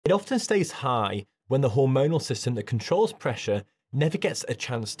It often stays high when the hormonal system that controls pressure never gets a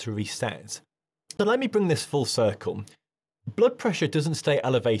chance to reset. So let me bring this full circle. Blood pressure doesn't stay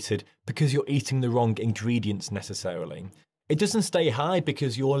elevated because you're eating the wrong ingredients necessarily. It doesn't stay high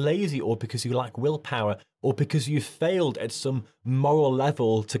because you're lazy or because you lack willpower or because you've failed at some moral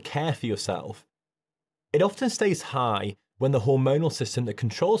level to care for yourself. It often stays high when the hormonal system that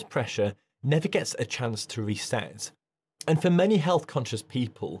controls pressure never gets a chance to reset. And for many health-conscious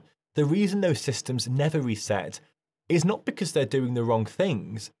people, the reason those systems never reset is not because they're doing the wrong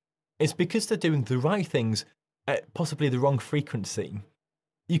things, it's because they're doing the right things at possibly the wrong frequency.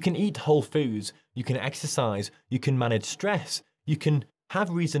 You can eat whole foods, you can exercise, you can manage stress, you can have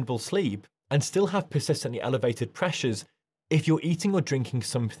reasonable sleep, and still have persistently elevated pressures if you're eating or drinking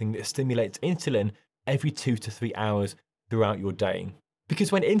something that stimulates insulin every 2 to 3 hours throughout your day.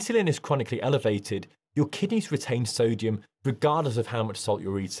 Because when insulin is chronically elevated, your kidneys retain sodium regardless of how much salt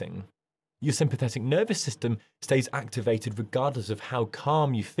you're eating. Your sympathetic nervous system stays activated regardless of how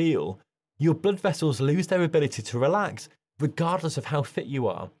calm you feel. Your blood vessels lose their ability to relax regardless of how fit you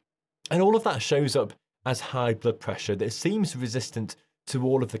are. And all of that shows up as high blood pressure that seems resistant to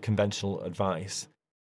all of the conventional advice.